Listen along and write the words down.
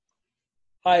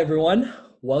Hi, everyone.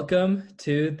 Welcome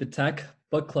to the Tech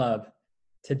Book Club.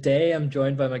 Today, I'm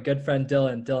joined by my good friend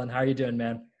Dylan. Dylan, how are you doing,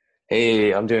 man?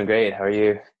 Hey, I'm doing great. How are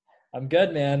you? I'm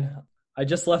good, man. I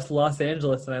just left Los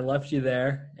Angeles and I left you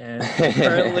there, and I'm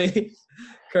currently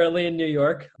currently in New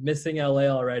York, missing LA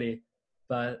already.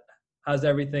 But how's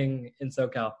everything in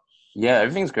SoCal? Yeah,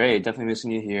 everything's great. Definitely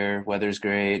missing you here. Weather's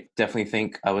great. Definitely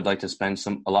think I would like to spend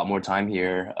a lot more time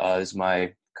here. This is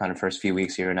my kind of first few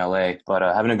weeks here in LA, but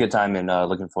having a good time and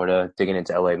looking forward to digging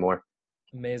into LA more.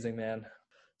 Amazing, man.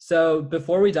 So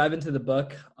before we dive into the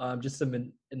book, just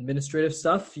some administrative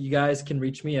stuff. You guys can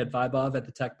reach me at Vibov at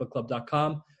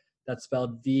thetechbookclub.com. That's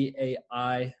spelled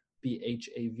Vaibhav.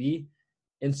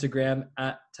 Instagram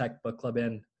at Tech Book Club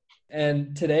In.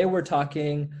 And today we're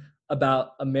talking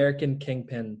about American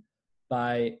Kingpin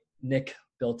by Nick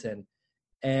Bilton.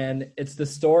 And it's the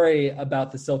story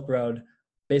about the Silk Road,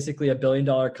 basically a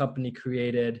billion-dollar company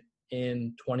created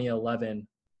in 2011,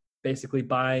 basically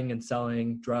buying and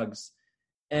selling drugs.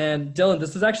 And Dylan,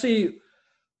 this is actually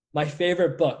my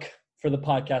favorite book for the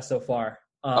podcast so far.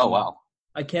 Oh, wow.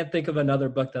 I can't think of another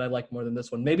book that I like more than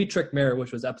this one. Maybe Trick Mirror,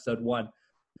 which was episode 1.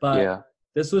 But Yeah.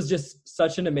 this was just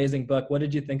such an amazing book. What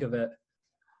did you think of it?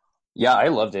 Yeah, I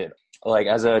loved it. Like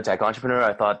as a tech entrepreneur,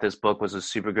 I thought this book was a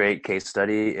super great case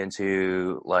study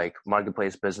into like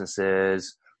marketplace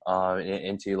businesses,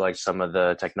 into like some of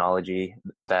the technology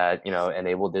that,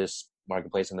 enabled this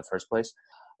marketplace in the first place.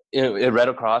 It read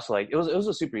across like it was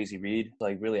a super easy read,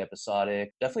 like really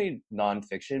episodic, definitely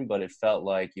nonfiction, but it felt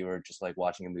like you were just like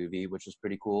watching a movie, which was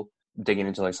pretty cool. Digging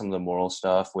into like some of the moral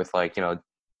stuff with like,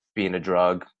 being a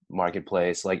drug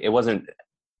marketplace. Like it wasn't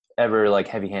ever like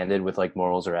heavy handed with like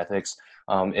morals or ethics.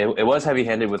 It was heavy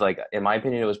handed with like, in my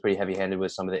opinion, it was pretty heavy handed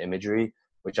with some of the imagery,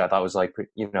 which I thought was like,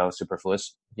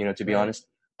 superfluous, to be Right. honest.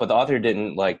 But the author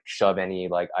didn't like shove any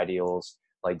like ideals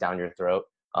like down your throat.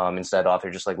 Instead, the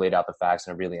author just like laid out the facts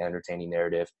in a really entertaining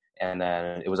narrative, and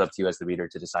then it was up to you as the reader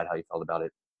to decide how you felt about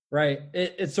it. Right.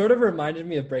 It sort of reminded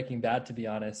me of Breaking Bad, to be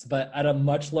honest, but at a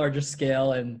much larger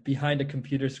scale and behind a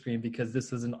computer screen because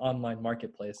this was an online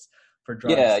marketplace for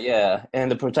Yeah, drugs. yeah. And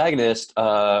the protagonist,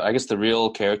 I guess the real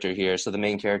character here, so the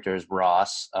main character is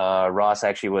Ross. Ross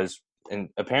actually was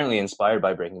apparently inspired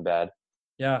by Breaking Bad.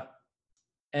 Yeah.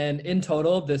 And in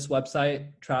total, this website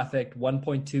trafficked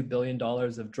 $1.2 billion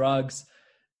dollars of drugs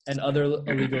and other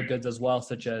illegal goods as well,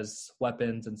 such as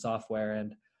weapons and software.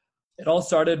 And it all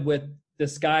started with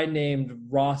this guy named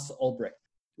Ross Ulbricht.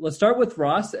 Let's start with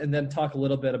Ross and then talk a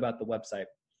little bit about the website.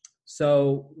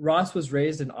 So Ross was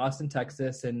raised in Austin,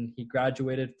 Texas, and he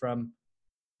graduated from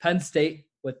Penn State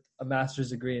with a master's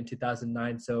degree in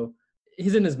 2009. So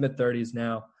he's in his mid 30s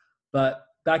now. But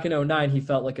back in '09, he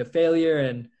felt like a failure,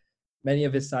 and many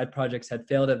of his side projects had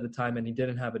failed at the time, and he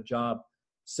didn't have a job.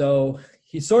 So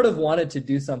he sort of wanted to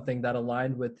do something that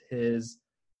aligned with his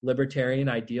libertarian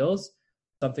ideals,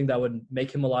 something that would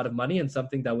make him a lot of money and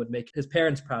something that would make his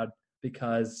parents proud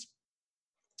because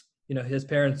his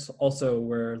parents also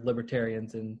were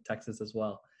libertarians in Texas as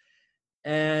well.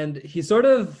 And he sort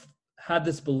of had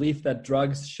this belief that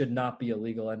drugs should not be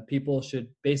illegal and people should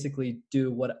basically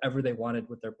do whatever they wanted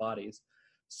with their bodies.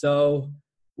 So,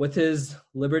 with his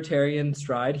libertarian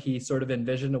stride, he sort of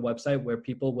envisioned a website where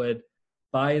people would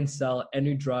buy and sell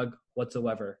any drug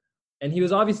whatsoever. And he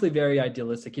was obviously very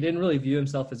idealistic. He didn't really view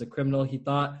himself as a criminal. He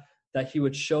thought that he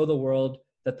would show the world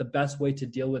that the best way to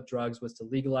deal with drugs was to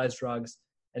legalize drugs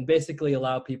and basically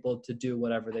allow people to do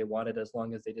whatever they wanted as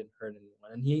long as they didn't hurt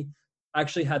anyone. And he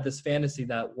actually had this fantasy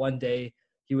that one day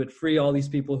he would free all these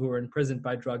people who were imprisoned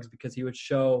by drugs because he would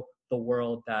show the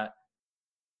world that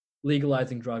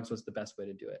legalizing drugs was the best way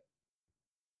to do it.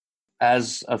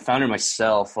 As a founder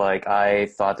myself, like I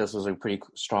thought this was a pretty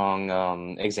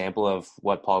strong example of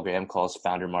what Paul Graham calls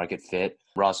founder market fit.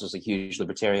 Ross was a huge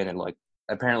libertarian and like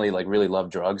apparently like really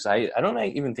loved drugs. I don't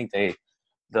even think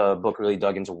the book really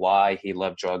dug into why he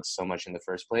loved drugs so much in the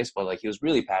first place, but like he was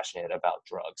really passionate about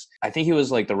drugs. I think he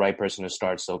was like the right person to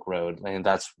start Silk Road, and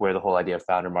that's where the whole idea of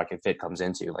founder market fit comes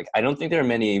into. Like I don't think there are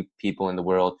many people in the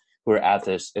world who are at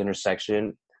this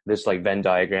intersection, this like Venn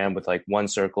diagram with like one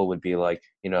circle would be like,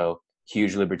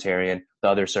 huge libertarian, the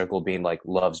other circle being like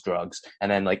loves drugs.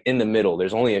 And then like in the middle,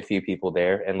 there's only a few people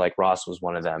there. And like Ross was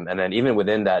one of them. And then even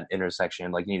within that intersection,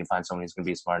 like you need to find someone who's going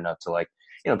to be smart enough to like,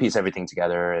 piece everything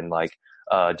together and like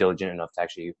diligent enough to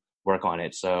actually work on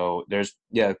it. So there's,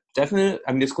 yeah, definitely,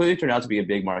 I mean, this clearly turned out to be a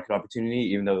big market opportunity,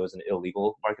 even though it was an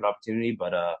illegal market opportunity,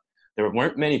 but there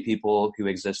weren't many people who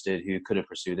existed who could have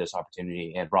pursued this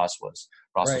opportunity. And Ross was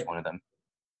Right. one of them.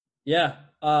 Yeah.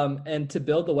 And to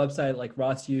build the website, like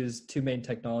Ross used two main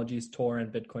technologies, Tor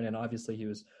and Bitcoin, and obviously he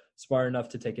was smart enough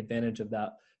to take advantage of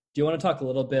that. Do you want to talk a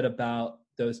little bit about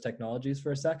those technologies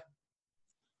for a sec?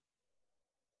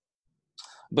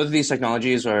 Both of these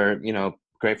technologies are,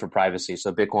 great for privacy.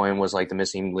 So Bitcoin was like the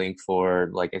missing link for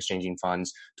like exchanging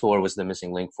funds. Tor was the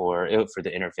missing link for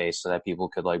the interface so that people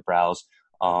could like browse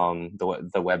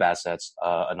the web assets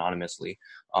anonymously.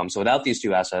 So without these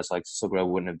two assets, like Silk Road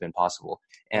wouldn't have been possible.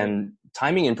 And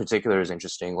timing in particular is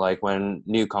interesting. Like when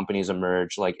new companies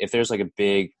emerge, like if there's like a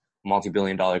big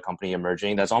multi-billion-dollar company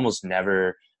emerging, that's almost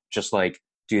never just like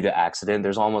due to accident.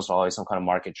 There's almost always some kind of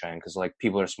market trend because like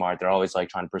people are smart. They're always like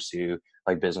trying to pursue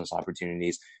like business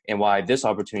opportunities. And why this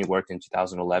opportunity worked in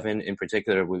 2011 in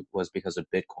particular was because of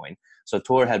Bitcoin. So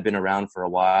Tor had been around for a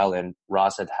while, and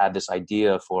Ross had this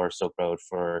idea for Silk Road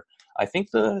for, I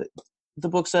think the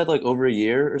book said like over a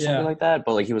year or something like that.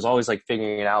 But like he was always like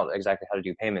figuring out exactly how to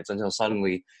do payments until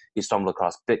suddenly he stumbled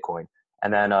across Bitcoin.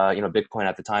 And then, Bitcoin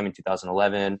at the time in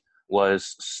 2011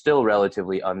 was still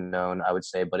relatively unknown, I would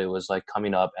say, but it was like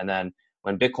coming up. And then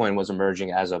when Bitcoin was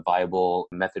emerging as a viable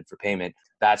method for payment,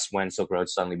 that's when Silk Road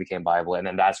suddenly became viable. And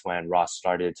then that's when Ross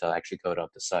started to actually code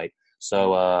up the site.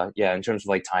 So, in terms of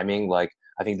like timing, like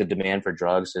I think the demand for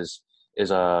drugs is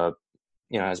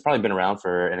has probably been around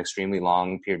for an extremely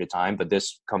long period of time, but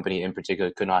this company in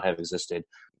particular could not have existed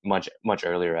much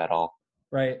earlier at all.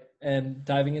 Right. And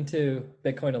diving into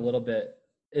Bitcoin a little bit,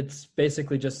 it's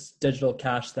basically just digital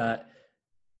cash that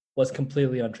was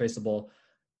completely untraceable,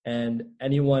 and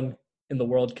anyone in the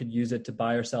world could use it to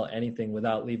buy or sell anything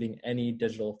without leaving any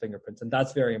digital fingerprints. And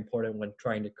that's very important when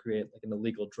trying to create like an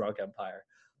illegal drug empire.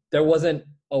 There wasn't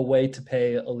a way to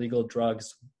pay illegal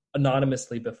drugs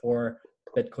anonymously before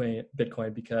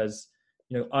Bitcoin because,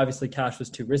 obviously cash was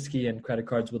too risky and credit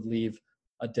cards would leave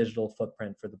a digital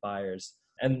footprint for the buyers.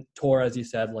 And Tor, as you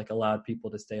said, like allowed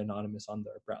people to stay anonymous on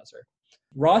their browser.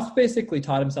 Ross basically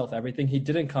taught himself everything. He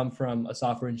didn't come from a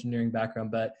software engineering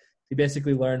background, but he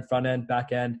basically learned front end,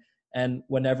 back end. And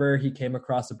whenever he came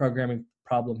across a programming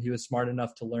problem, he was smart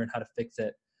enough to learn how to fix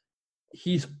it.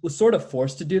 He was sort of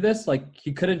forced to do this. Like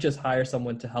he couldn't just hire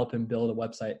someone to help him build a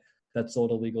website that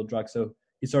sold illegal drugs. So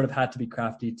he sort of had to be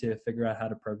crafty to figure out how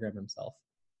to program himself.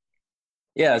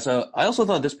 Yeah, so I also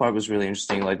thought this part was really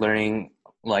interesting, like learning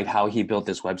like how he built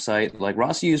this website. Like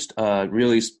Ross used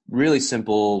really really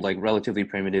simple, like relatively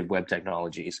primitive web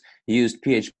technologies. He used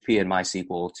PHP and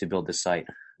MySQL to build this site.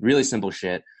 Really simple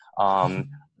shit.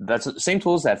 That's the same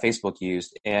tools that Facebook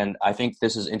used, and I think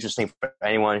this is interesting for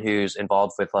anyone who's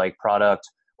involved with like product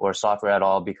or software at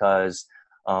all, because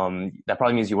that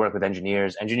probably means you work with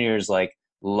engineers. Engineers like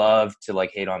love to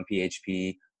like hate on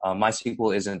PHP.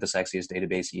 MySQL isn't the sexiest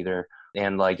database either.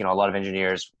 And like, a lot of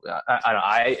engineers,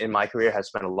 I in my career have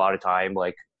spent a lot of time,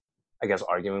 like, I guess,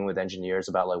 arguing with engineers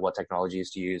about like what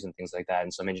technologies to use and things like that.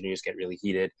 And some engineers get really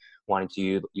heated wanting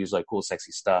to use like cool,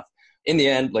 sexy stuff. In the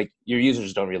end, like your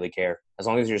users don't really care. As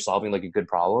long as you're solving like a good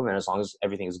problem and as long as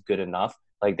everything is good enough,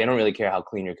 like they don't really care how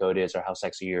clean your code is or how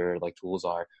sexy your like tools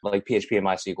are. Like PHP and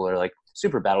MySQL are like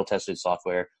super battle tested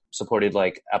software, supported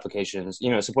like applications,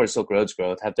 supported Silk Road's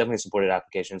growth, have definitely supported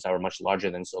applications that were much larger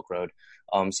than Silk Road.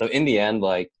 So in the end,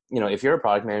 like, if you're a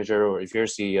product manager or if you're a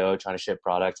CEO trying to ship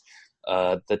product,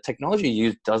 the technology you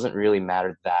use doesn't really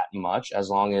matter that much as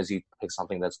long as you pick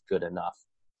something that's good enough.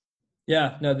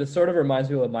 Yeah, no, this sort of reminds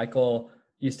me of what Michael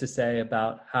used to say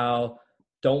about how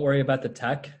don't worry about the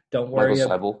tech. Don't worry.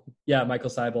 Michael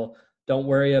Seibel. Don't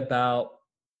worry about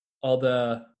all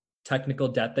the technical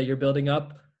debt that you're building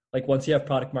up. Like once you have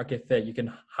product market fit, you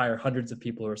can hire hundreds of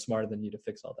people who are smarter than you to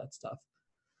fix all that stuff.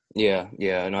 Yeah,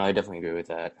 no, I definitely agree with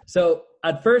that. So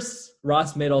at first,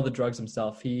 Ross made all the drugs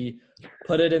himself. He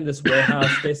put it in this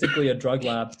warehouse, basically a drug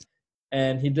lab,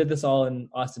 and he did this all in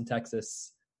Austin,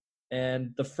 Texas.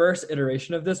 And the first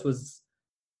iteration of this was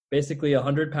basically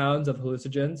 100 pounds of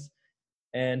hallucinogens,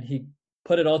 and he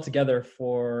put it all together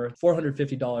for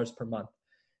 $450 per month.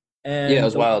 And yeah, it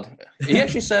was wild. He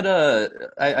actually said,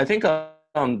 I think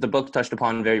the book touched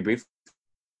upon very briefly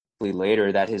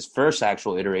later that his first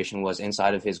actual iteration was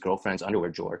inside of his girlfriend's underwear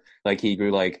drawer. Like he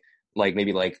grew like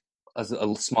maybe like a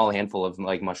small handful of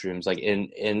like mushrooms like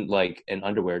in like an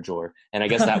underwear drawer, and I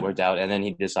guess that worked out. And then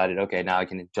he decided, okay, now I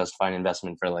can just find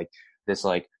investment for like this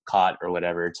like cot or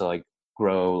whatever to like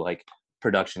grow like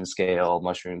production scale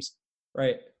mushrooms.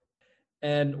 Right.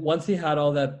 And once he had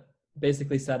all that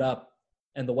basically set up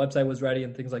and the website was ready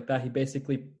and things like that, he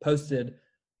basically posted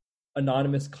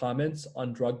anonymous comments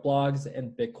on drug blogs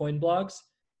and Bitcoin blogs,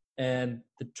 and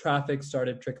the traffic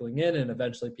started trickling in, and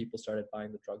eventually people started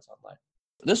buying the drugs online.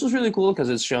 This was really cool because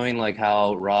it's showing like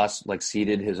how Ross like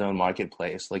seeded his own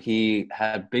marketplace. Like he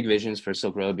had big visions for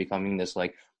Silk Road becoming this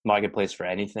like marketplace for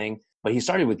anything. But he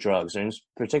started with drugs, and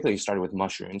particularly started with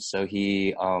mushrooms. So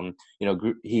he,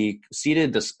 he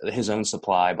seeded his own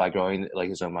supply by growing like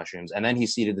his own mushrooms, and then he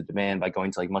seeded the demand by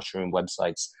going to like mushroom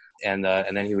websites, and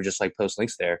then he would just like post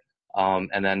links there.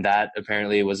 And then that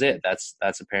apparently was it.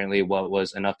 That's apparently what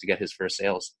was enough to get his first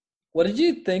sales. What did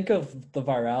you think of the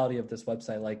virality of this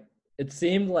website? Like, it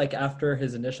seemed like after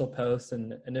his initial posts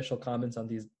and initial comments on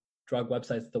these drug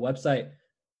websites, the website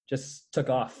just took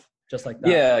off just like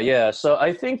that. Yeah. So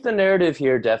I think the narrative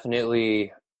here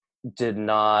definitely did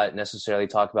not necessarily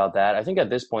talk about that. I think at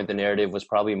this point, the narrative was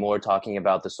probably more talking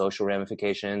about the social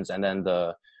ramifications and then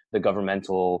the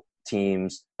governmental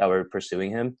teams that were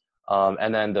pursuing him.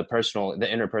 And then the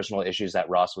interpersonal issues that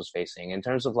Ross was facing. In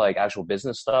terms of like actual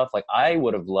business stuff, like I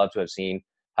would have loved to have seen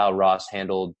how Ross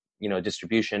handled,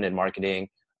 distribution and marketing.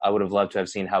 I would have loved to have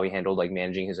seen how he handled like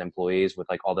managing his employees with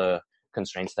like all the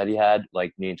constraints that he had,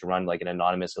 like needing to run like an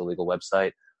anonymous illegal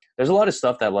website. There's a lot of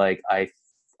stuff that like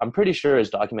I'm pretty sure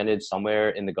is documented somewhere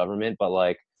in the government, but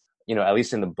like, at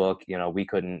least in the book, we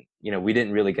couldn't, we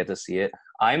didn't really get to see it.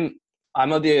 I'm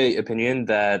of the opinion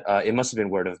that it must have been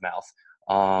word of mouth.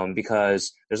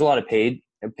 Because there's a lot of paid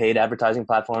advertising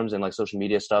platforms and like social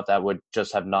media stuff that would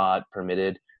just have not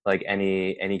permitted like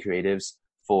any creatives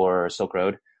for Silk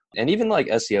Road. And even like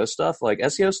SEO stuff,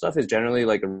 is generally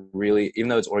like even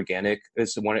though it's organic,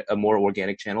 it's a more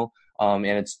organic channel. And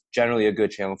it's generally a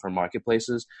good channel for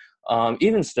marketplaces.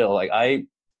 Even still, like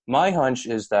my hunch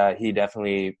is that he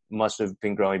definitely must have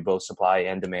been growing both supply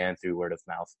and demand through word of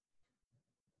mouth.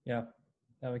 Yeah,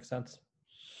 that makes sense.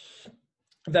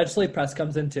 Eventually press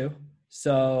comes in too.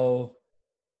 So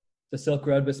the Silk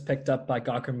Road was picked up by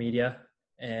Gawker Media,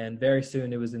 and very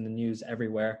soon it was in the news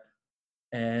everywhere.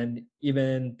 And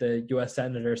even the US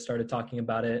senators started talking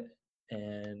about it,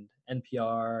 and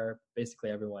NPR, basically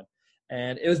everyone.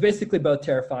 And it was basically both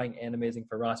terrifying and amazing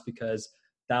for Ross, because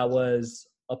that was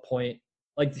a point,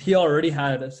 like he already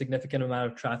had a significant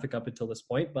amount of traffic up until this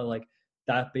point, but like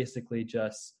that basically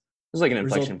just... It was like an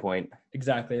inflection point.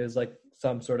 Exactly. It was like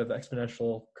some sort of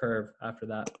exponential curve after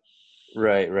that.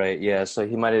 Right. Yeah. So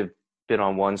he might have been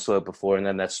on one slope before, and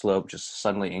then that slope just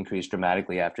suddenly increased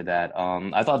dramatically after that.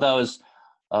 I thought that was,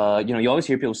 you always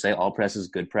hear people say all press is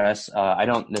good press. I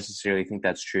don't necessarily think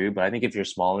that's true, but I think if you're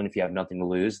small and if you have nothing to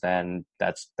lose, then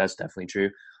that's definitely true.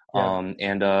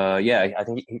 Yeah. I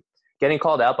think getting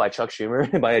called out by Chuck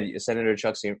Schumer, by Senator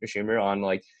Chuck Schumer on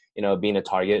like, being a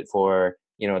target for,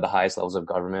 the highest levels of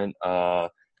government.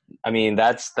 I mean,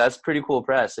 that's pretty cool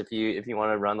press. If you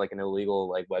want to run like an illegal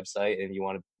like website and you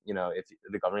want to, if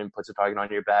the government puts a target on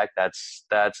your back,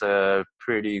 that's a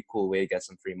pretty cool way to get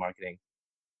some free marketing.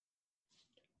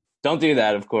 Don't do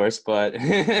that, of course, but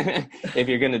if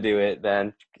you're going to do it,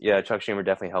 then yeah, Chuck Schumer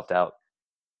definitely helped out.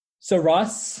 So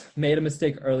Ross made a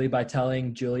mistake early by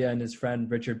telling Julia and his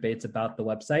friend Richard Bates about the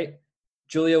website.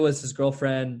 Julia was his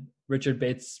girlfriend. Richard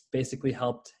Bates basically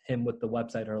helped him with the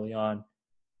website early on.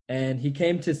 And he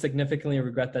came to significantly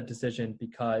regret that decision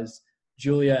because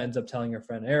Julia ends up telling her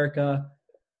friend Erica.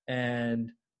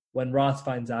 And when Ross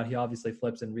finds out, he obviously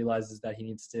flips and realizes that he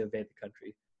needs to evade the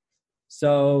country.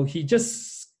 So he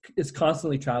just is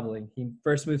constantly traveling. He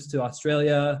first moves to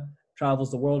Australia,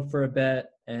 travels the world for a bit,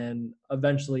 and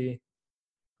eventually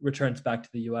returns back to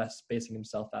the US, basing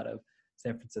himself out of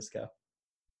San Francisco.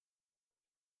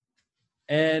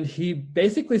 And he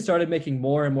basically started making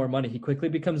more and more money. He quickly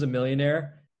becomes a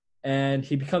millionaire, and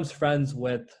he becomes friends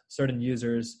with certain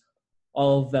users.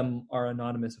 All of them are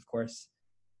anonymous, of course.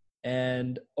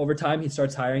 And over time, he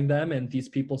starts hiring them, and these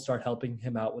people start helping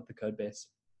him out with the code base.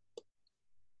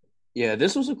 Yeah,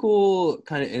 this was a cool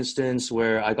kind of instance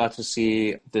where I got to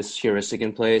see this heuristic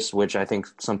in place, which I think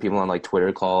some people on like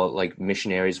Twitter call like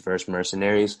missionaries versus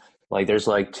mercenaries. Like there's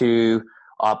like two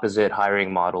opposite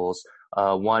hiring models.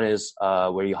 One is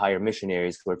where you hire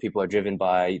missionaries, where people are driven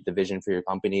by the vision for your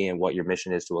company and what your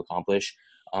mission is to accomplish.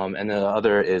 And the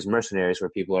other is mercenaries, where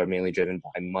people are mainly driven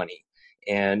by money.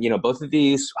 And, both of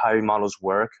these hiring models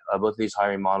work. Both of these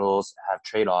hiring models have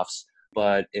trade-offs.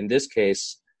 But in this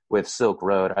case, with Silk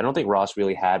Road, I don't think Ross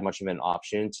really had much of an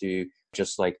option to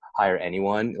just like hire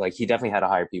anyone. Like he definitely had to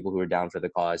hire people who were down for the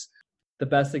cause. The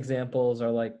best examples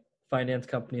are like finance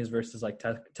companies versus like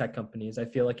tech companies. I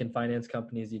feel like in finance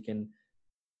companies,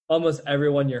 almost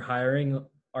everyone you're hiring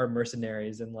are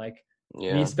mercenaries. And like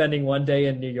me spending one day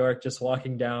in New York, just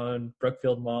walking down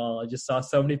Brookfield Mall, I just saw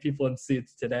so many people in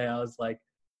suits today. I was like,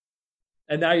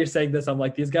 and now you're saying this, I'm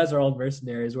like, these guys are all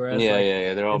mercenaries. Whereas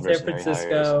they're all mercenary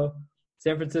hires.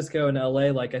 San Francisco and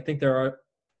LA, like I think there are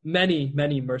many,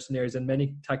 many mercenaries and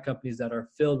many tech companies that are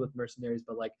filled with mercenaries,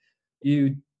 but like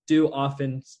you do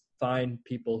often find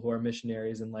people who are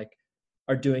missionaries, and like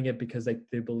are doing it because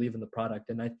they believe in the product.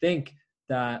 And I think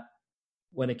that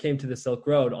when it came to the Silk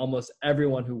Road, almost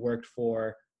everyone who worked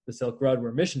for the Silk Road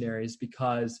were missionaries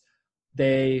because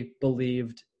they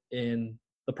believed in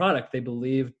the product. They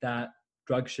believed that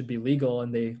drugs should be legal,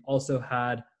 and they also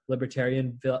had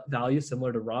libertarian values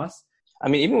similar to Ross. I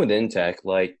mean, even within tech,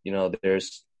 like, you know,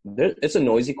 it's a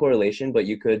noisy correlation, but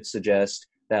you could suggest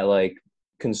that like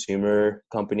consumer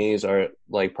companies are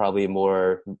like probably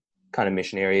more kind of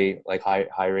missionary, like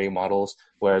hiring models,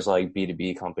 whereas like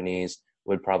B2B companies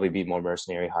would probably be more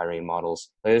mercenary hiring models.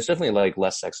 Like, there's definitely like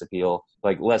less sex appeal,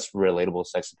 like less relatable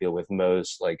sex appeal with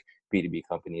most like B2B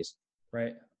companies.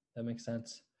 Right. That makes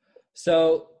sense.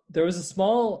 So there was a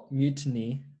small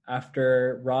mutiny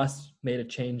after Ross made a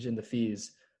change in the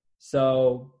fees.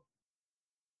 So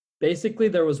basically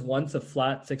there was once a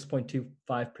flat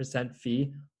 6.25%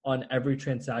 fee on every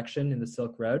transaction in the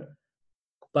Silk Road,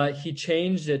 but he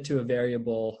changed it to a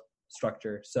variable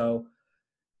structure. So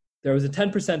there was a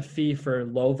 10% fee for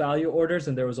low value orders,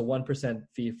 and there was a 1%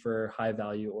 fee for high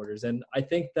value orders. And I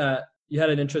think that you had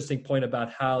an interesting point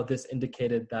about how this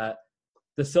indicated that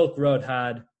the Silk Road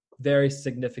had very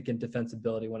significant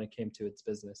defensibility when it came to its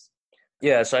business.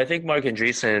 Yeah, so I think Mark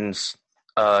Andreessen's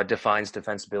defines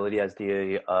defensibility as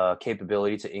the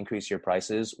capability to increase your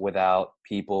prices without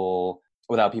people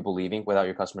leaving, without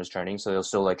your customers churning. So they'll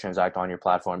still like transact on your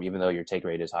platform even though your take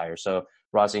rate is higher. So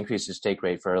Ross increased his take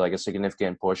rate for like a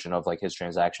significant portion of like his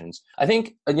transactions. I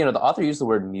think, you know, the author used the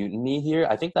word mutiny here.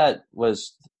 I think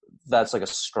that's like a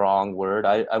strong word.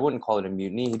 I wouldn't call it a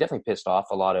mutiny. He definitely pissed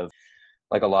off a lot of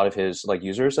his like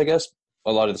users, I guess,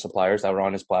 a lot of the suppliers that were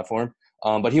on his platform.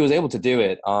 But he was able to do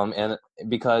it. And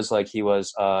because like he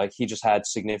just had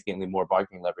significantly more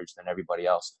bargaining leverage than everybody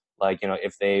else. Like, you know,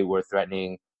 if they were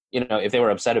threatening, you know, if they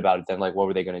were upset about it, then like, what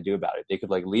were they going to do about it? They could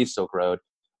like leave Silk Road,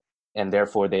 and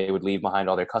therefore they would leave behind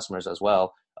all their customers as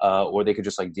well. Or they could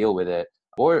just like deal with it.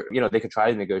 Or, you know, they could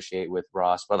try to negotiate with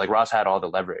Ross, but like Ross had all the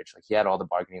leverage, like he had all the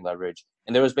bargaining leverage,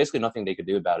 and there was basically nothing they could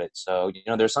do about it. So, you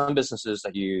know, there's some businesses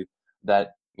that you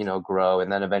know, grow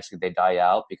and then eventually they die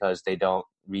out because they don't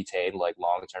retain like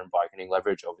long-term bargaining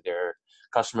leverage over their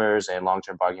customers and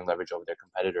long-term bargaining leverage over their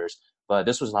competitors. But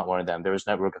this was not one of them. There was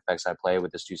network effects at play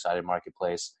with this two-sided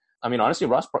marketplace. I mean, honestly,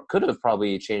 Ross could have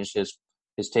probably changed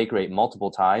his take rate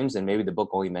multiple times, and maybe the book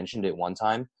only mentioned it one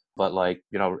time. But like,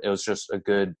 you know, it was just a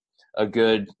good,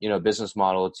 you know, business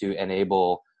model to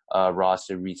enable Ross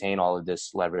to retain all of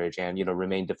this leverage and, you know,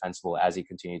 remain defensible as he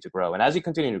continued to grow. And as he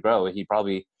continued to grow, he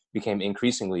probably became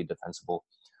increasingly defensible.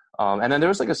 And then there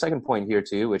was like a second point here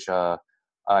too, which I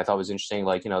thought was interesting.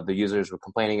 Like, you know, the users were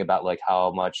complaining about like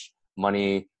how much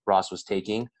money Ross was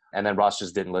taking, and then Ross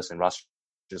just didn't listen. Ross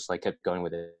just like kept going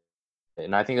with it.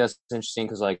 And I think that's interesting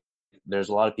because like there's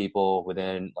a lot of people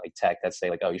within like tech that say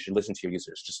like, oh, you should listen to your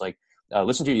users. Just like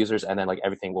listen to your users, and then like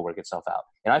everything will work itself out.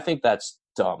 And I think that's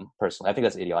dumb personally. I think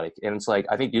that's idiotic. And it's like,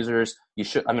 I think users,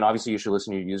 obviously you should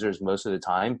listen to your users most of the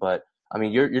time, but I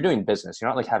mean, you're doing business. You're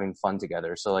not like having fun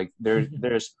together. So like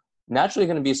there's naturally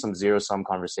going to be some zero sum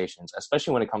conversations,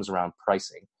 especially when it comes around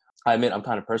pricing. I admit I'm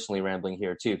kind of personally rambling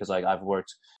here too, because like I've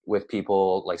worked with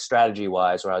people like strategy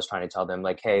wise, where I was trying to tell them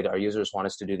like, hey, our users want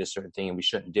us to do this certain thing and we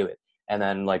shouldn't do it. And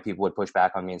then like people would push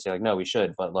back on me and say like, no, we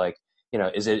should. But like, you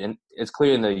know, it's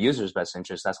clear in the user's best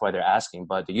interest. That's why they're asking.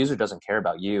 But the user doesn't care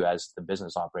about you as the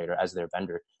business operator, as their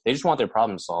vendor. They just want their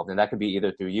problem solved. And that could be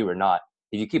either through you or not.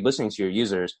 If you keep listening to your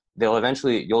users, you'll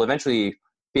eventually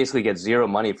basically get zero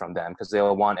money from them because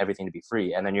they'll want everything to be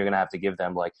free. And then you're going to have to give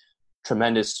them like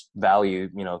tremendous value,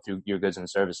 you know, through your goods and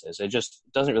services. It just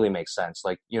doesn't really make sense.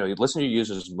 Like, you know, you listen to your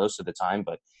users most of the time,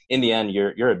 but in the end,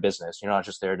 you're a business. You're not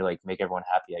just there to like make everyone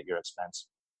happy at your expense.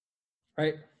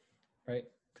 Right.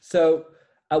 So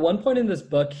at one point in this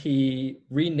book, he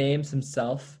renames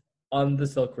himself on the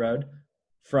Silk Road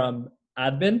from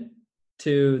admin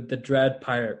to the Dread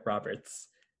Pirate Roberts.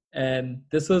 And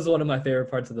this was one of my favorite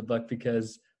parts of the book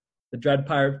because the Dread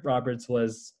Pirate Roberts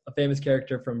was a famous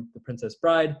character from The Princess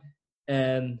Bride,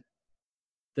 and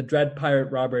the Dread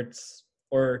Pirate Roberts,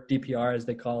 or DPR as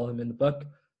they call him in the book,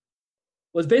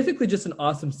 was basically just an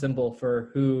awesome symbol for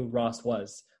who Ross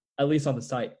was, at least on the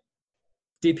site.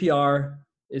 DPR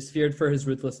is feared for his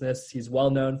ruthlessness. He's well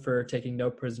known for taking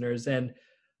no prisoners, and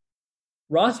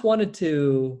Ross wanted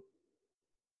to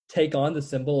take on the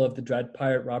symbol of the Dread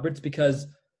Pirate Roberts because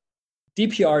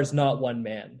DPR is not one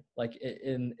man, like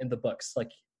in the books. Like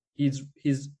he's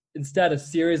instead a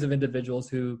series of individuals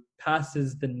who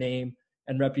passes the name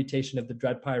and reputation of the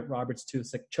Dread Pirate Roberts to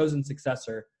a chosen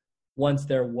successor once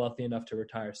they're wealthy enough to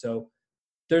retire. So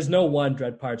there's no one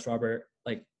Dread Pirates Robert.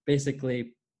 Like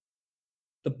basically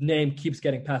the name keeps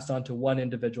getting passed on to one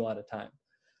individual at a time.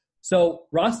 So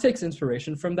Ross takes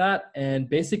inspiration from that and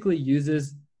basically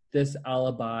uses this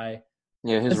alibi.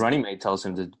 Yeah, his running mate tells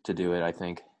him to do it, I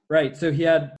think. Right. So he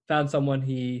had found someone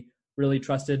he really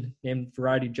trusted named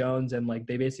Variety Jones, and like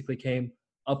they basically came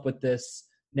up with this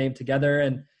name together.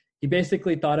 And he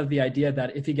basically thought of the idea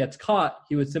that if he gets caught,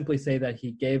 he would simply say that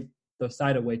he gave the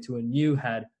site away to a new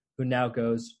head who now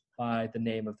goes by the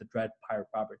name of the Dread Pirate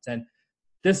Roberts. And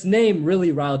this name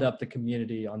really riled up the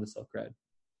community on the Silk Road.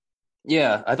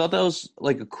 Yeah, I thought that was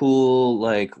like a cool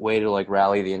like way to like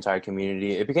rally the entire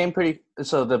community. It became pretty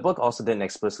so the book also didn't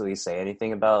explicitly say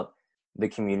anything about the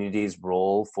community's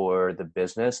role for the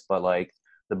business, but like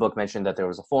the book mentioned that there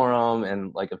was a forum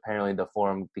and like apparently the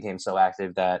forum became so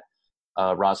active that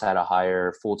Ross had to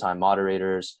hire full-time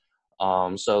moderators.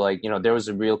 So like, there was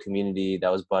a real community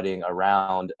that was budding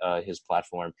around his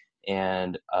platform,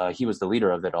 and he was the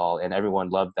leader of it all, and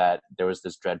everyone loved that there was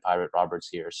this Dread Pirate Roberts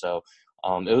here. So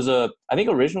it was I think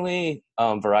originally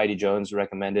Variety Jones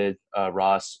recommended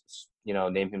Ross,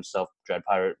 name himself Dread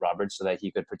Pirate Roberts so that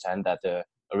he could pretend that the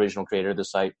original creator of the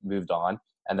site moved on,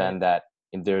 and then that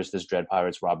there's this Dread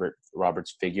Pirates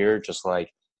Roberts figure, just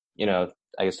like,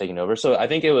 I guess taking over. So I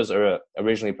think it was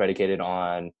originally predicated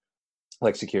on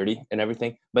like security and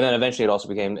everything, but then eventually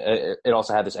it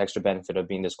also had this extra benefit of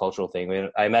being this cultural thing. I mean,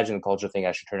 I imagine the cultural thing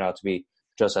actually turned out to be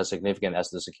just as significant as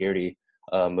the security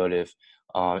motive.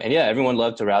 And yeah, everyone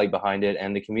loved to rally behind it,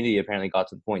 and the community apparently got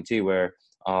to the point too where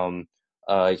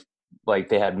like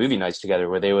they had movie nights together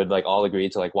where they would like all agree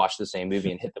to like watch the same movie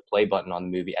and hit the play button on the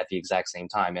movie at the exact same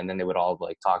time, and then they would all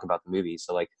like talk about the movie.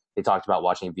 So like they talked about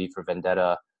watching V for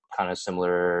Vendetta, kind of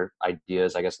similar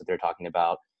ideas, I guess, that they're talking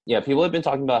about. Yeah, people have been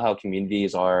talking about how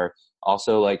communities are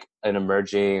also like an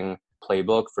emerging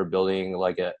playbook for building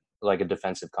like a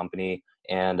defensive company,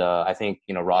 and I think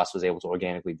Ross was able to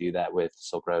organically do that with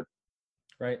Silk Road.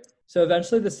 Right. So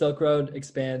eventually the Silk Road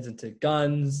expands into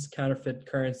guns, counterfeit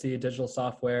currency, digital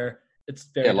software. It's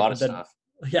very a lot of stuff.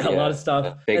 Yeah, a lot of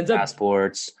stuff. Fake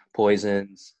passports,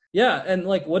 poisons. Yeah, and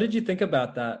like, what did you think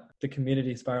about that? The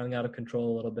community spiraling out of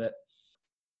control a little bit.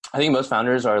 I think most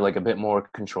founders are like a bit more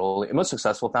controlling. Most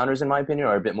successful founders, in my opinion,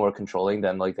 are a bit more controlling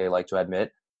than like they like to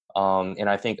admit. And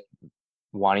I think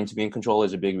wanting to be in control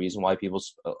is a big reason why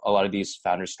a lot of these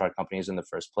founders start companies in the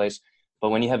first place. But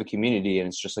when you have a community and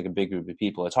it's just like a big group of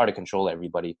people, it's hard to control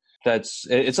everybody.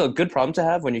 It's a good problem to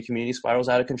have when your community spirals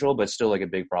out of control, but it's still like a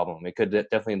big problem. It could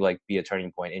definitely like be a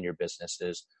turning point in your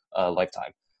business's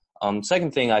lifetime.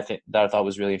 Second thing that I thought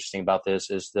was really interesting about this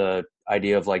is the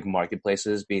idea of like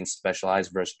marketplaces being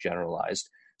specialized versus generalized.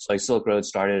 So like Silk Road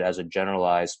started as a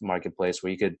generalized marketplace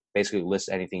where you could basically list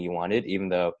anything you wanted, even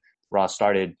though Ross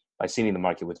started by seeding the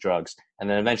market with drugs. And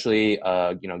then eventually,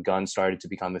 guns started to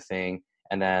become a thing.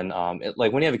 And then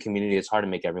like when you have a community, it's hard to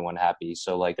make everyone happy.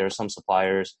 So like there are some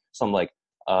suppliers, some like,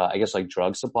 I guess like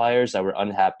drug suppliers that were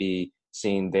unhappy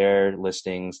seeing their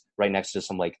listings right next to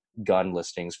some like gun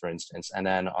listings, for instance. And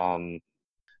then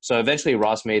so eventually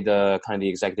Ross made the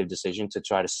executive decision to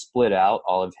try to split out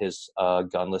all of his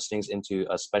gun listings into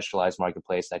a specialized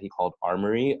marketplace that he called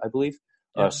Armory, I believe,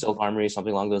 Silk Armory,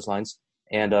 something along those lines.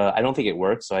 And I don't think it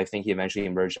worked, so I think he eventually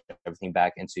merged everything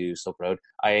back into Silk Road.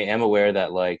 I am aware that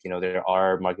there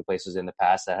are marketplaces in the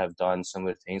past that have done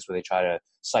similar things where they try to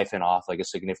siphon off like a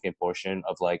significant portion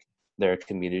of like their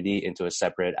community into a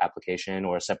separate application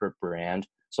or a separate brand.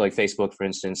 So like Facebook, for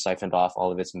instance, siphoned off all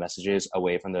of its messages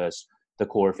away from the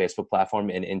core Facebook platform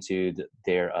and into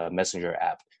their Messenger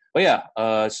app. But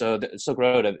yeah, so the Silk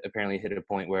Road apparently hit a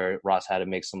point where Ross had to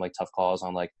make some like tough calls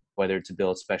on like whether to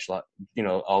build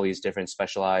all these different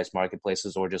specialized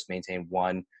marketplaces or just maintain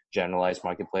one generalized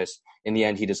marketplace. In the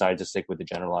end, he decided to stick with the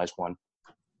generalized one.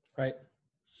 Right.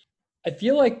 I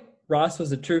feel like Ross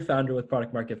was a true founder with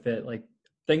product market fit, like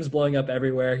things blowing up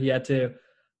everywhere. He had to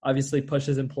obviously push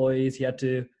his employees. He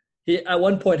at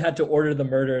one point had to order the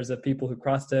murders of people who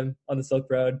crossed him on the Silk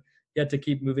Road. He had to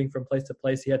keep moving from place to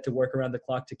place. He had to work around the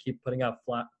clock to keep putting out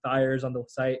fires on the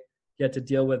site. He had to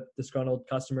deal with disgruntled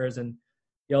customers, and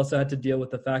he also had to deal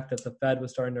with the fact that the Fed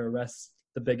was starting to arrest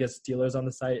the biggest dealers on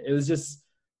the site. It was just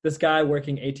this guy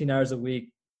working 18 hours a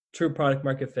week, true product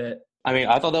market fit. I mean,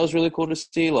 I thought that was really cool to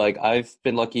see. Like, I've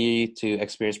been lucky to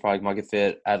experience product market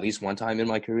fit at least one time in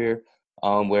my career,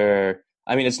 where,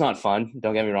 I mean, it's not fun.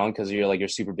 Don't get me wrong, because you're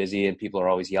super busy and people are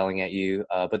always yelling at you.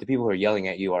 But the people who are yelling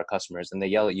at you are customers, and they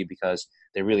yell at you because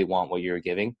they really want what you're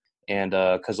giving. And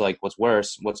because like what's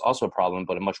also a problem,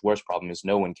 but a much worse problem is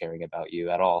no one caring about you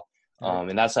at all.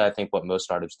 And that's, I think, what most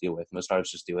startups deal with. Most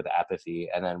startups just deal with apathy.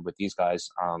 And then with these guys,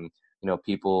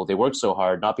 people, they worked so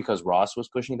hard, not because Ross was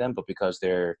pushing them, but because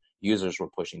their users were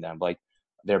pushing them. Like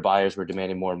their buyers were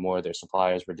demanding more and more, their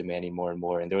suppliers were demanding more and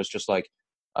more. And there was just like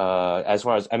As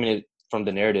far as, I mean, from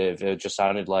the narrative, it just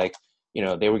sounded like,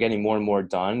 they were getting more and more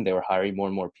done. They were hiring more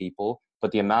and more people,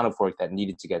 but the amount of work that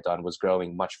needed to get done was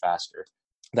growing much faster.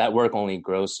 That work only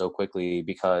grows so quickly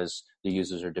because the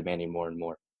users are demanding more and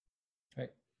more. Right.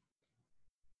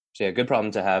 So yeah, good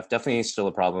problem to have. Definitely still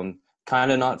a problem.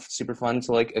 Kind of not super fun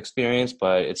to like experience,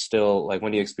 but it's still like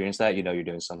when you experience that, you're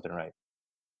doing something right.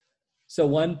 So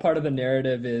one part of the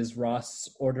narrative is Ross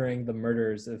ordering the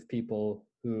murders of people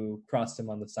who crossed him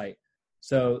on the site.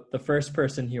 So the first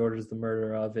person he orders the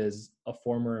murder of is a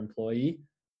former employee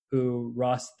who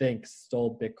Ross thinks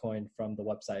stole Bitcoin from the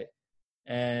website.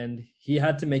 And he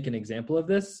had to make an example of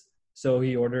this. So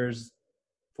he orders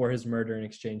for his murder in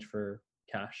exchange for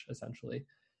cash, essentially.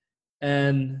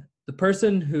 And the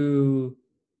person who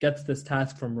gets this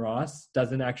task from Ross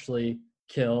doesn't actually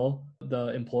kill the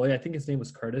employee. I think his name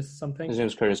was Curtis something. His name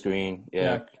was Curtis Green.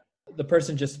 Yeah. The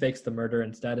person just fakes the murder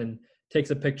instead and takes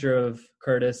a picture of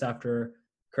Curtis after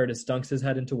Curtis dunks his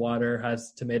head into water,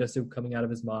 has tomato soup coming out of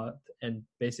his mouth, and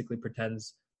basically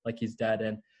pretends like he's dead.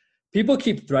 And people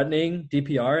keep threatening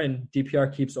DPR, and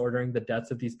DPR keeps ordering the deaths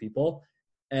of these people.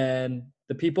 And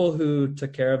the people who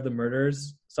took care of the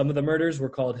murders, some of the murders were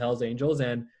called Hell's Angels,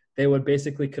 and they would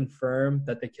basically confirm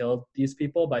that they killed these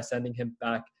people by sending him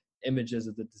back images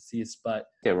of the deceased, but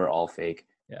they were all fake.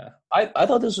 Yeah. I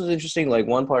thought this was interesting. Like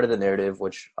one part of the narrative,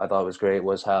 which I thought was great,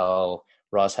 was how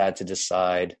Ross had to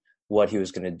decide what he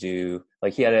was going to do.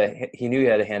 Like he knew he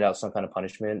had to hand out some kind of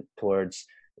punishment towards,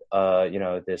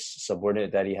 this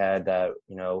subordinate that he had that,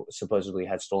 supposedly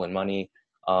had stolen money.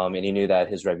 And he knew that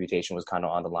his reputation was kind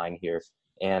of on the line here.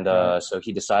 And so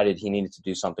he decided he needed to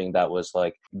do something that was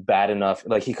like bad enough.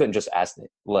 Like he couldn't just ask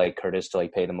like Curtis to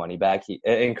like pay the money back.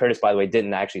 And Curtis, by the way,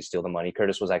 didn't actually steal the money.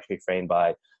 Curtis was actually framed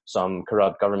by some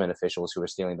corrupt government officials who were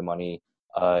stealing the money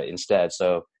instead.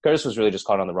 So Curtis was really just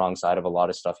caught on the wrong side of a lot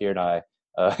of stuff here.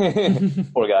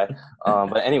 And poor guy.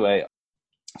 But anyway,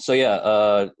 so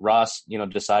yeah, Ross,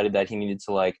 decided that he needed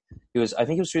to I think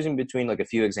he was choosing between like a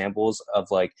few examples of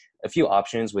like a few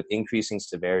options with increasing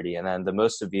severity. And then the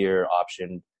most severe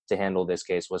option to handle this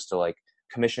case was to like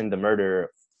commission the murder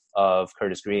of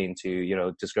Curtis Green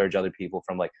to, discourage other people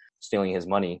from like stealing his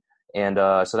money. And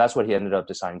so that's what he ended up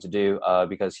deciding to do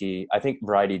because I think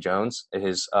Variety Jones,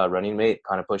 his running mate,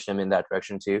 kind of pushed him in that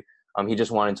direction too. He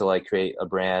just wanted to like create a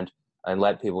brand and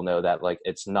let people know that like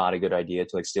it's not a good idea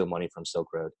to like steal money from Silk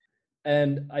Road.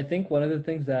 And I think one of the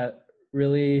things that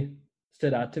really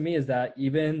stood out to me is that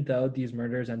even though these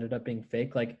murders ended up being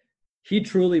fake, like he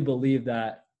truly believed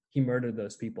that he murdered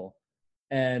those people.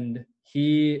 And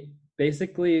he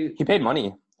paid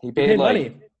money. He paid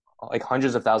money. Like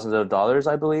hundreds of thousands of dollars,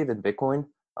 I believe, in Bitcoin.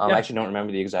 I actually don't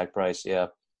remember the exact price. Yeah.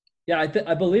 Yeah,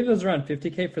 I believe it was around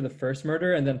 $50K for the first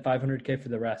murder and then $500K for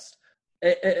the rest.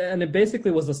 And it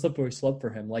basically was a slippery slope for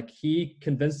him. Like he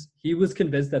was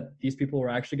convinced that these people were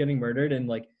actually getting murdered, and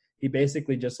like he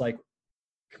basically just like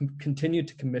continued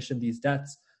to commission these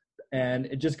debts. And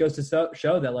it just goes to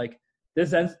show that like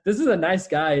this is a nice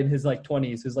guy in his like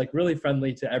 20s who's like really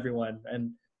friendly to everyone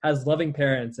and has loving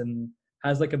parents and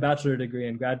has like a bachelor degree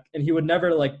and he would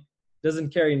never like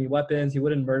doesn't carry any weapons. He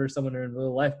wouldn't murder someone in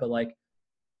real life, but like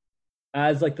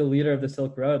as like the leader of the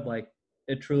Silk Road, like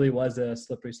it truly was a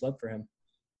slippery slope for him.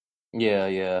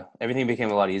 Yeah. Everything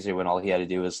became a lot easier when all he had to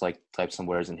do was like type some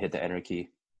words and hit the enter key.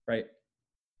 Right.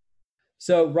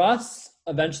 So Ross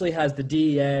eventually has the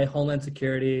DEA, Homeland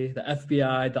Security, the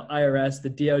FBI, the IRS, the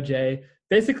DOJ,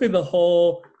 basically the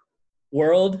whole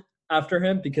world after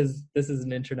him because this is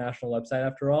an international website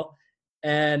after all.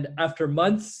 And after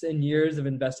months and years of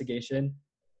investigation,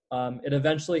 it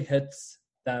eventually hits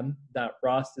them that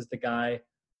Ross is the guy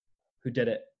who did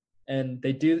it. And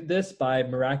they do this by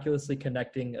miraculously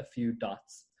connecting a few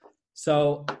dots.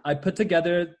 So I put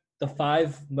together the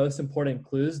 5 most important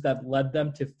clues that led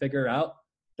them to figure out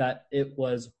that it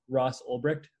was Ross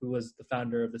Ulbricht, who was the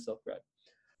founder of the Silk Road.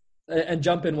 And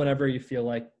jump in whenever you feel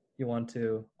like you want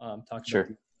to talk about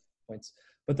these points.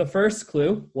 But the first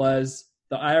clue was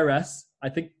the IRS. I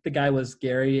think the guy was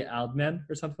Gary Aldman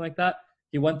or something like that.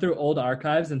 He went through old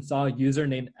archives and saw a user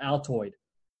named Altoid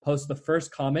post the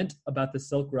first comment about the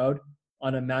Silk Road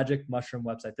on a magic mushroom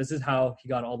website. This is how he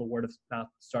got all the word of mouth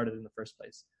started in the first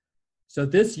place. So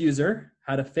this user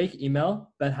had a fake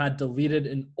email that had deleted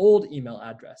an old email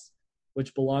address,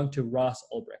 which belonged to Ross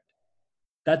Ulbricht.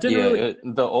 That didn't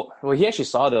he actually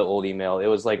saw the old email. It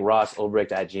was like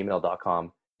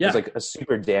rossulbricht@gmail.com. Yeah. It was like a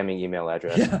super damning email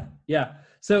address. Yeah.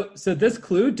 So this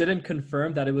clue didn't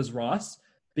confirm that it was Ross,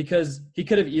 because he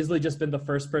could have easily just been the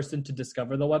first person to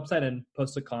discover the website and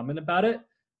post a comment about it,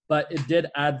 but it did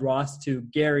add Ross to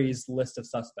Gary's list of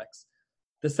suspects.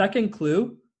 The second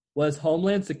clue was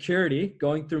Homeland Security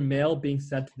going through mail being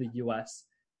sent to the US.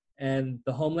 And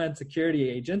the Homeland Security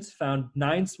agents found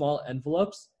 9 small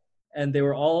envelopes, and they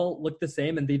were all looked the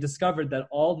same. And they discovered that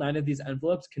all 9 of these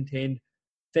envelopes contained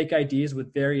fake IDs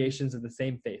with variations of the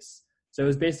same face. So it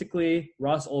was basically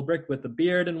Ross Ulbricht with a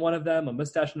beard in one of them, a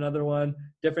mustache in another one,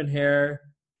 different hair,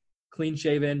 clean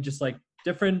shaven, just like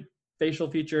different facial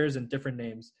features and different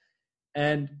names.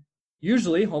 And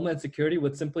usually Homeland Security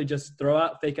would simply just throw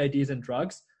out fake IDs and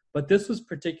drugs, but this was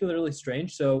particularly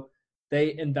strange. So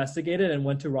they investigated and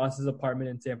went to Ross's apartment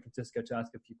in San Francisco to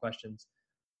ask a few questions.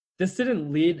 This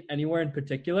didn't lead anywhere in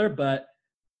particular, but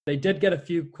they did get a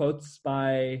few quotes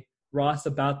by Ross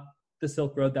about the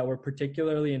Silk Road that were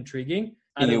particularly intriguing.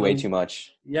 He knew way too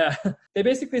much. Yeah. They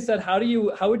basically said, how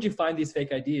would you find these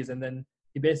fake IDs? And then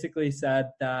he basically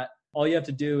said that all you have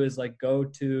to do is like go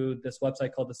to this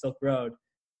website called the Silk Road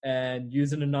and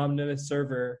use an anonymous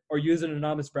server or use an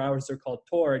anonymous browser called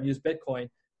Tor and use Bitcoin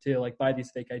to like buy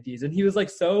these fake IDs. And he was like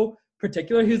so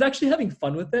particular. He was actually having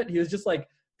fun with it. He was just like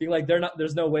being like,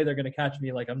 there's no way they're going to catch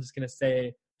me. Like, I'm just going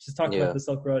to talk about the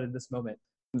Silk Road in this moment.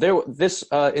 This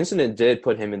incident did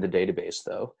put him in the database,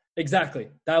 though. Exactly.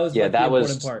 That was the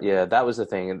important part. Yeah, that was the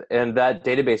thing. And that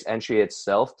database entry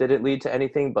itself didn't lead to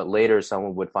anything, but later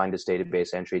someone would find this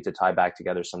database entry to tie back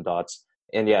together some dots.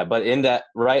 And yeah, but in that,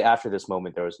 right after this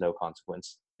moment, there was no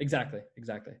consequence. Exactly.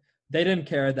 They didn't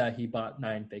care that he bought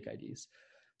 9 fake IDs.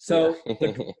 So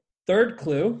the third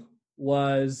clue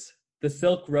was the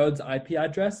Silk Road's IP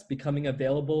address becoming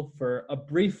available for a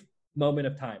brief moment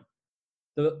of time.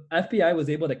 The FBI was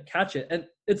able to catch it. And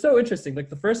it's so interesting. Like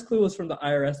the first clue was from the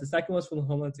IRS. The second was from the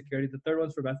Homeland Security. The third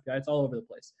one's from FBI. It's all over the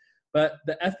place. But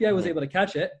the FBI was able to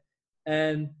catch it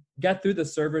and get through the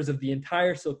servers of the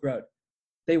entire Silk Road.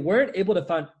 They weren't able to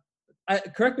find,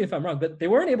 correct me if I'm wrong, but they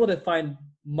weren't able to find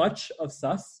much of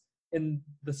sus in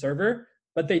the server,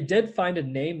 but they did find a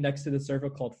name next to the server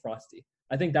called Frosty.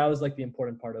 I think that was like the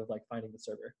important part of like finding the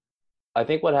server. I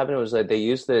think what happened was that they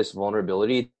used this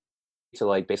vulnerability to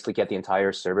like basically get the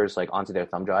entire servers like onto their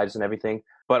thumb drives and everything.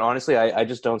 But honestly, I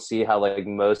just don't see how like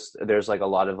there's like a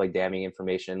lot of like damning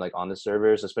information like on the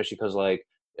servers, especially because like,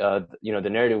 the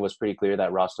narrative was pretty clear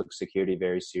that Ross took security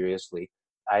very seriously.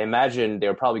 I imagine they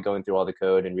were probably going through all the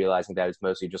code and realizing that it's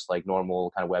mostly just like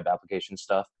normal kind of web application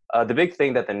stuff. The big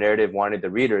thing that the narrative wanted the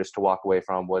readers to walk away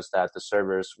from was that the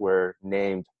servers were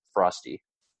named Frosty.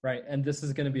 Right. And this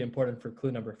is going to be important for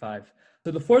clue number 5.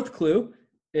 So the fourth clue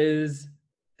is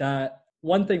that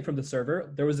one thing from the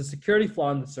server, there was a security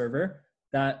flaw in the server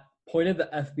that pointed the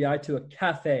FBI to a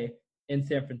cafe in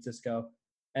San Francisco.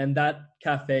 And that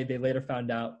cafe, they later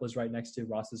found out, was right next to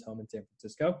Ross's home in San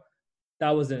Francisco.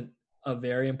 That wasn't a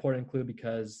very important clue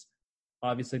because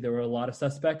obviously there were a lot of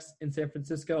suspects in San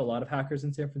Francisco, a lot of hackers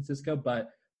in San Francisco, but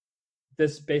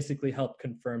this basically helped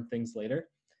confirm things later.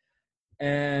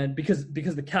 And because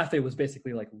the cafe was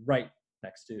basically like right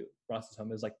next to Ross's home,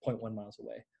 it was like 0.1 miles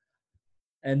away.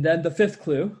 And then the fifth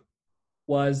clue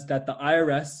was that the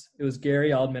IRS, it was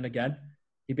Gary Aldman again.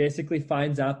 He basically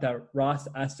finds out that Ross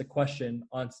asked a question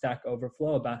on Stack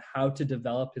Overflow about how to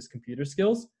develop his computer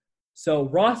skills. So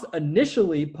Ross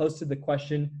initially posted the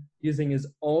question using his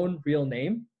own real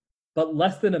name, but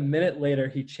less than a minute later,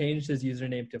 he changed his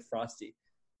username to Frosty.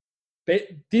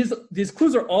 These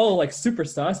clues are all like super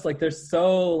sus. Like they're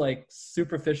so like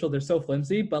superficial. They're so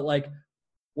flimsy, but like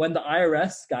when the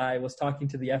IRS guy was talking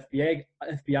to the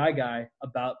FBI guy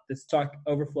about this Stack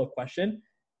Overflow question,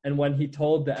 and when he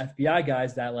told the FBI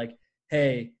guys that like,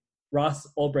 hey, Ross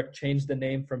Ulbricht changed the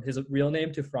name from his real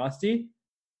name to Frosty,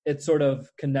 it sort of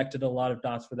connected a lot of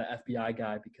dots for the FBI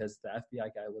guy because the FBI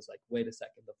guy was like, wait a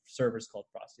second, the server's called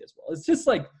Frosty as well. It's just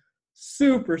like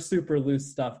super, super loose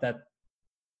stuff that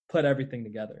put everything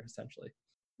together essentially.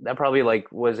 That probably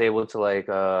like was able to like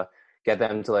get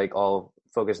them to like all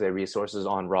focus their resources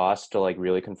on Ross to like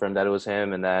really confirm that it was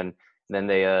him. And then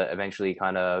they eventually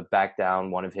kind of backed down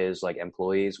one of his like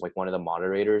employees, like one of the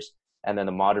moderators. And then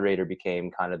the moderator became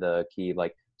kind of the key,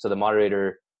 like, so the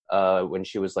moderator, when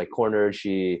she was like cornered,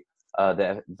 she,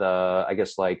 I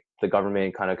guess like the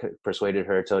government kind of persuaded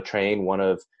her to train one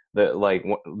of the, like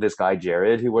this guy,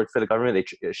 Jared, who worked for the government.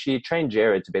 She trained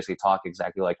Jared to basically talk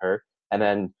exactly like her. And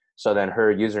then, so then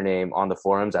her username on the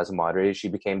forums as a moderator, she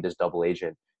became this double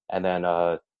agent. And then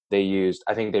I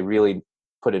think they really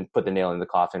put the nail in the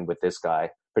coffin with this guy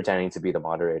pretending to be the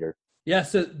moderator. Yeah,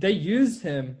 so they used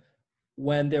him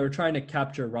when they were trying to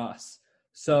capture Ross.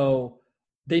 So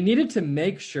they needed to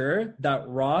make sure that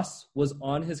Ross was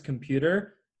on his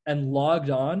computer and logged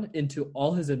on into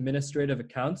all his administrative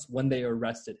accounts when they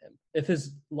arrested him. If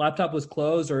his laptop was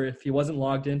closed or if he wasn't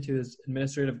logged into his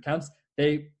administrative accounts,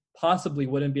 they possibly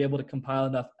wouldn't be able to compile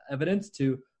enough evidence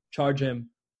to charge him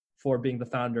for being the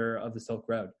founder of the Silk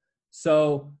Road.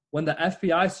 So when the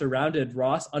FBI surrounded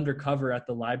Ross undercover at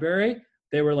the library,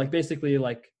 they were like basically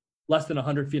like less than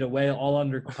 100 feet away, all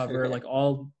undercover, like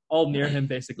all near him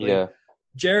basically. Yeah.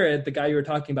 Jared, the guy you were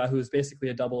talking about, who was basically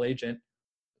a double agent,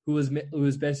 who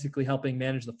was basically helping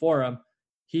manage the forum,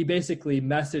 he basically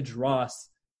messaged Ross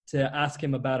to ask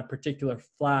him about a particular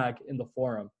flag in the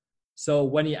forum. So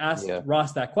when he asked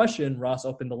Ross that question, Ross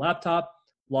opened the laptop,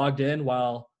 logged in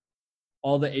while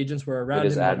all the agents were around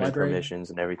with his him in the admin library. permissions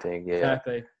and everything. Yeah.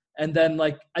 Exactly. And then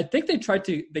like I think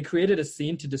they created a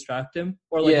scene to distract him,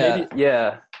 or like maybe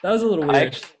that was a little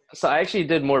weird. I actually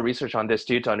did more research on this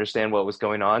too to understand what was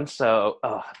going on. So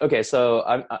so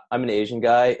I'm an Asian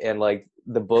guy, and like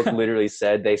the book literally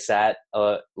said they sat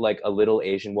like a little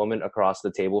Asian woman across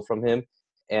the table from him,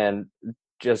 and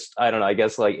just I don't know, I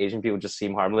guess like Asian people just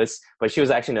seem harmless, but she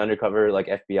was actually an undercover like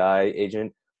FBI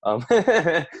agent.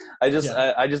 I just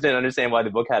didn't understand why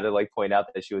the book had to like point out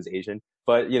that she was Asian,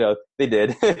 but you know they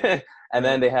did. And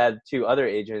then they had two other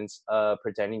agents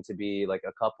pretending to be like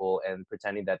a couple and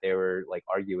pretending that they were like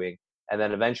arguing, and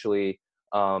then eventually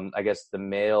I guess the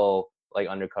male like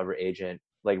undercover agent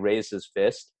like raised his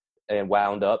fist and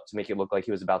wound up to make it look like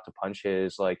he was about to punch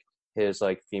his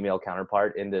female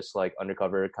counterpart in this like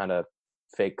undercover kind of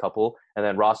fake couple, and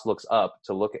then Ross looks up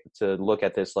to look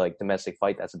at this like domestic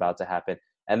fight that's about to happen.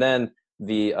 And then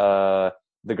the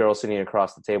girl sitting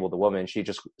across the table, the woman, she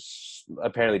just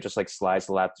apparently just like slides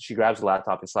the laptop. She grabs the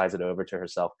laptop and slides it over to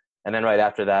herself. And then right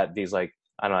after that, these like,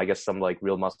 I don't know, I guess some like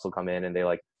real muscle come in and they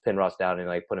like pin Ross down and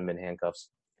like put him in handcuffs.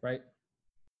 Right.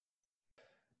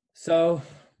 So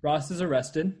Ross is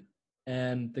arrested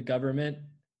and the government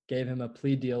gave him a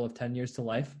plea deal of 10 years to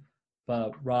life,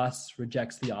 but Ross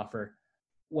rejects the offer.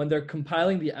 When they're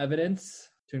compiling the evidence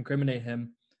to incriminate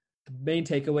him, the main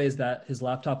takeaway is that his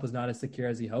laptop was not as secure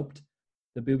as he hoped.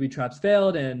 The booby traps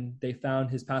failed, and they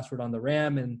found his password on the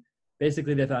RAM, and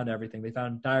basically they found everything. They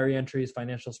found diary entries,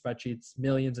 financial spreadsheets,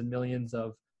 millions and millions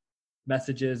of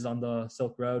messages on the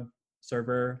Silk Road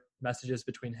server, messages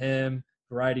between him,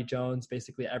 Variety Jones,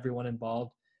 basically everyone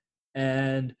involved.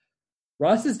 And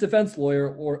Ross's defense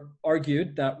lawyer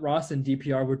argued that Ross and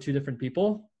DPR were two different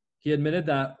people. He admitted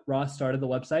that Ross started the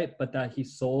website, but that he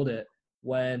sold it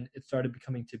when it started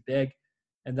becoming too big,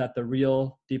 and that the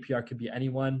real DPR could be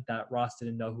anyone, that Ross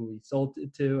didn't know who he sold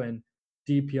it to, and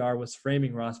DPR was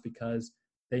framing Ross because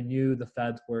they knew the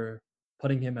feds were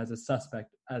putting him as a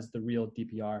suspect as the real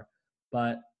DPR.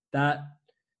 But that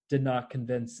did not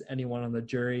convince anyone on the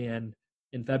jury, and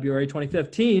in February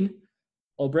 2015,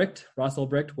 Ross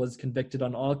Ulbricht was convicted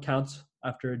on all counts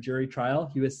after a jury trial.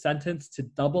 He was sentenced to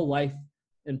double life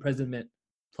imprisonment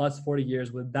plus 40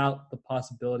 years without the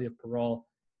possibility of parole.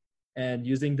 And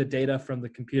using the data from the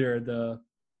computer, the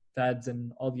feds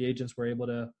and all the agents were able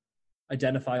to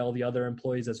identify all the other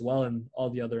employees as well, and all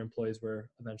the other employees were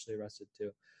eventually arrested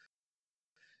too.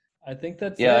 I think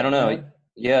that's it. I don't know. Man.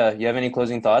 Yeah, you have any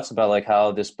closing thoughts about like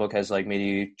how this book has like made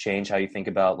you change how you think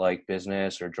about like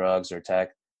business or drugs or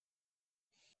tech?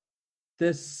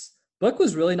 This book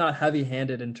was really not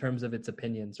heavy-handed in terms of its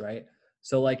opinions, right?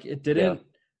 So like it didn't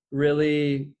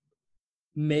really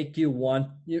make you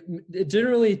it didn't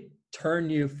really turn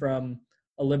you from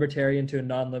a libertarian to a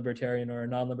non-libertarian or a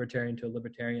non-libertarian to a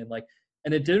libertarian, like,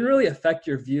 and it didn't really affect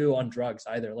your view on drugs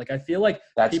either. Like I feel like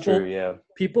that's true, yeah.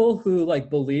 People who like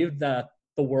believed that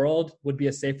the world would be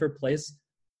a safer place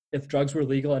if drugs were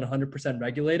legal and 100%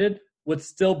 regulated would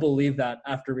still believe that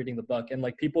after reading the book, and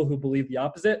like people who believe the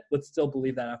opposite would still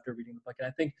believe that after reading the book. And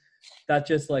I think that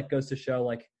just like goes to show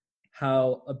like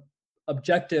how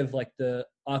objective like the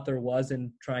author was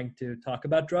in trying to talk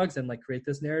about drugs and like create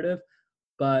this narrative.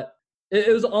 But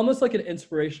it was almost like an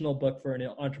inspirational book for an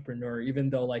entrepreneur, even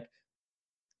though like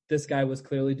this guy was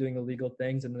clearly doing illegal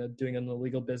things and doing an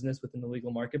illegal business within the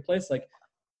legal marketplace. Like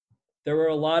there were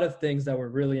a lot of things that were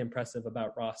really impressive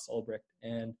about Ross Ulbricht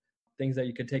and things that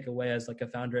you could take away as like a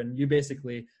founder. And you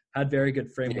basically had very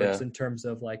good frameworks in terms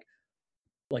of like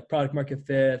product market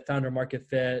fit, founder market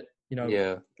fit, you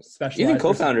know, specialized. Even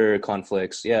co-founder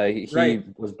conflicts. Yeah. He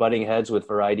was butting heads with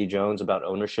Variety Jones about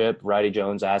ownership. Variety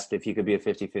Jones asked if he could be a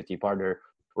 50-50 partner.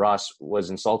 Ross was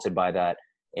insulted by that.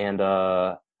 And,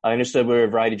 I understood where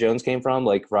Variety Jones came from.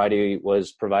 Like Variety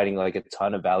was providing like a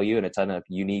ton of value and a ton of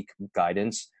unique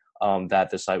guidance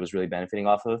that the site was really benefiting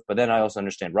off of. But then I also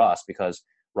understand Ross, because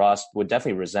Ross would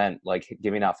definitely resent like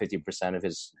giving out 50%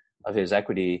 of his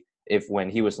equity if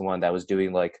when he was the one that was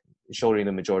doing like shouldering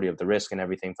the majority of the risk and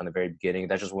everything from the very beginning.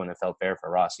 That just wouldn't have felt fair for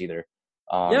Ross either.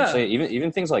 So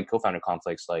even things like co-founder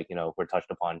conflicts, like, you know, were touched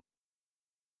upon.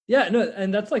 Yeah, no,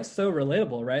 and that's like so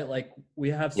relatable, right? Like we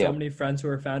have so Yeah. many friends who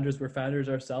are founders, we're founders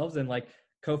ourselves, and like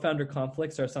co-founder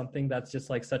conflicts are something that's just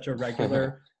like such a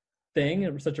regular thing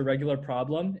and such a regular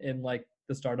problem in like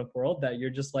the startup world that you're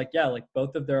just like, yeah, like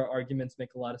both of their arguments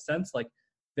make a lot of sense, like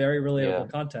very Yeah. relatable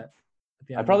content at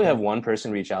the I end of probably the have day. one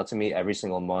person reach out to me every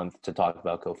single month to talk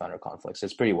about co-founder conflicts.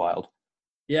 It's pretty wild.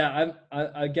 Yeah,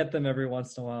 I get them every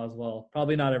once in a while as well.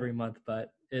 Probably not every month,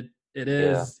 but it Yeah.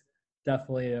 is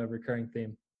definitely a recurring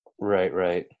theme. Right,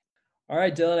 right. All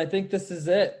right, Dylan, I think this is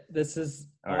it. This is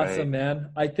All right. awesome,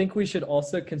 man. I think we should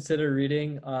also consider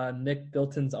reading Nick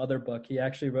Bilton's other book. He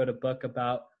actually wrote a book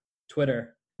about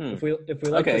Twitter. Hmm. If we like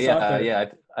the Okay, yeah, software.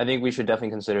 yeah. I think we should definitely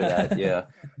consider that. Yeah.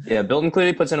 Yeah, Bilton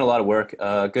clearly puts in a lot of work.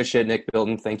 Good shit, Nick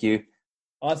Bilton. Thank you.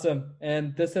 Awesome.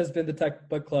 And this has been the Tech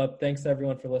Book Club. Thanks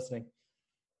everyone for listening.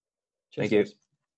 Cheers. Thank you. Cheers.